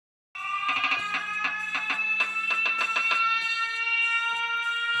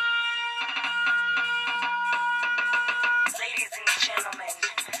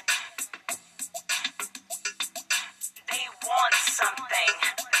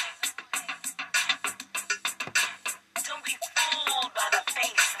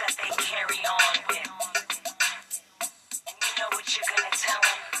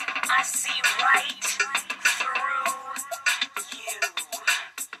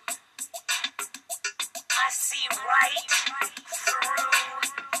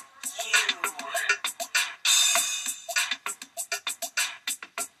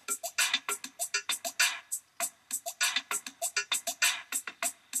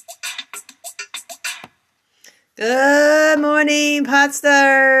Good morning,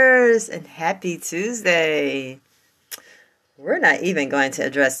 Podstars, and happy Tuesday. We're not even going to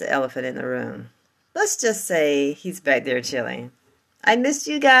address the elephant in the room. Let's just say he's back there chilling. I missed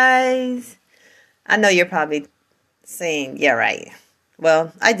you guys. I know you're probably saying, yeah, right.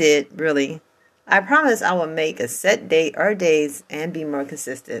 Well, I did, really. I promise I will make a set date or days and be more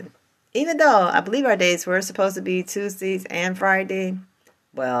consistent. Even though I believe our days were supposed to be Tuesdays and Friday.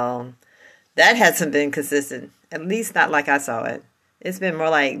 Well, that hasn't been consistent. At least not like I saw it. It's been more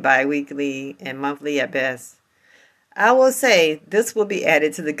like bi-weekly and monthly at best. I will say this will be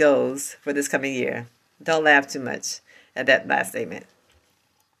added to the goals for this coming year. Don't laugh too much at that last statement.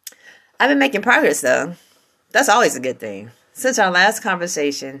 I've been making progress though. That's always a good thing. Since our last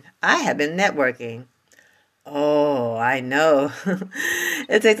conversation, I have been networking. Oh, I know.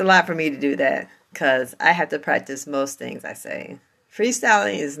 It takes a lot for me to do that because I have to practice most things I say.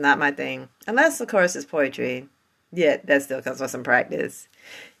 Freestyling is not my thing, unless of course it's poetry. Yet that still comes with some practice.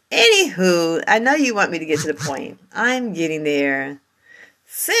 Anywho, I know you want me to get to the point. I'm getting there.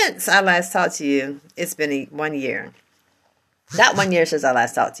 Since I last talked to you, it's been 1 year. Not 1 year since I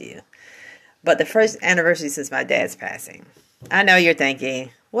last talked to you, but the first anniversary since my dad's passing. I know you're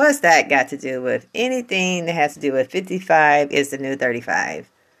thinking, what's that got to do with anything that has to do with 55 is the new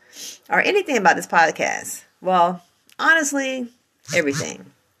 35? Or anything about this podcast? Well, honestly, everything.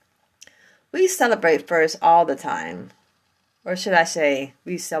 We celebrate first all the time. Or should I say,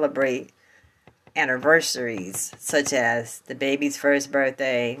 we celebrate anniversaries, such as the baby's first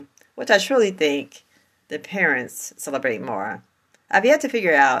birthday, which I truly think the parents celebrate more. I've yet to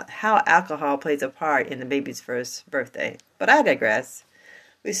figure out how alcohol plays a part in the baby's first birthday, but I digress.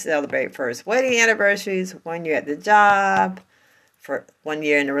 We celebrate first wedding anniversaries, 1 year at the job, for 1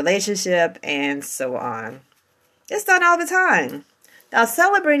 year in a relationship, and so on. It's done all the time. Now,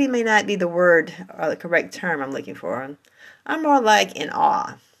 celebrating may not be the word or the correct term I'm looking for. I'm more like in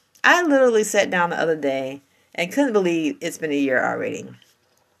awe. I literally sat down the other day and couldn't believe it's been a year already.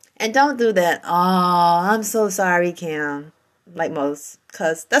 And don't do that, oh, I'm so sorry, Cam, like most,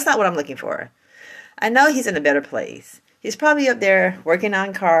 because that's not what I'm looking for. I know he's in a better place. He's probably up there working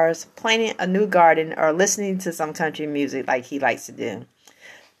on cars, planting a new garden, or listening to some country music like he likes to do.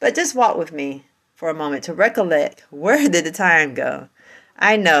 But just walk with me for a moment to recollect, where did the time go?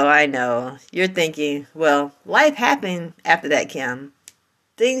 I know. You're thinking, well, life happened after that, Kim.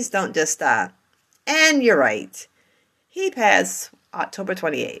 Things don't just stop. And you're right. He passed October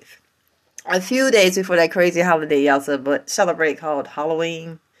 28th. A few days before that crazy holiday y'all celebrate called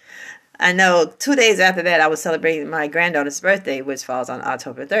Halloween. I know 2 days after that I was celebrating my granddaughter's birthday, which falls on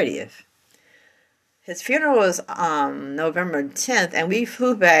October 30th. His funeral was November 10th, and we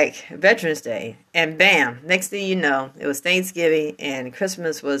flew back Veterans Day. And bam, next thing you know, it was Thanksgiving, and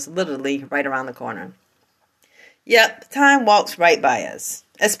Christmas was literally right around the corner. Yep, time walks right by us,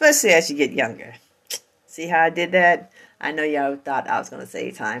 especially as you get younger. See how I did that? I know y'all thought I was going to say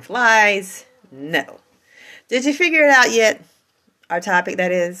time flies. No. Did you figure it out yet? Our topic,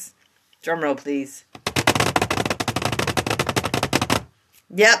 that is. Drum roll, please.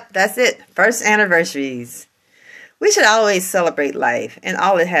 Yep, that's it. First anniversaries. We should always celebrate life and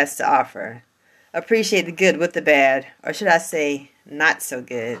all it has to offer. Appreciate the good with the bad, or should I say, not so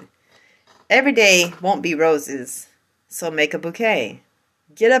good. Every day won't be roses, so make a bouquet.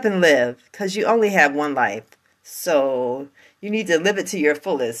 Get up and live, because you only have one life. So you need to live it to your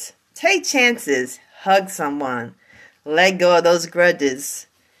fullest. Take chances, hug someone, let go of those grudges,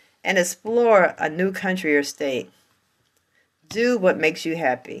 and explore a new country or state. Do what makes you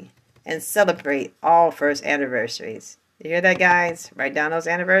happy and celebrate all first anniversaries. You hear that, guys? Write down those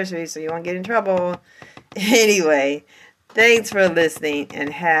anniversaries so you won't get in trouble. Anyway, thanks for listening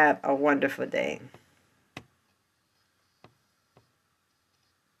and have a wonderful day.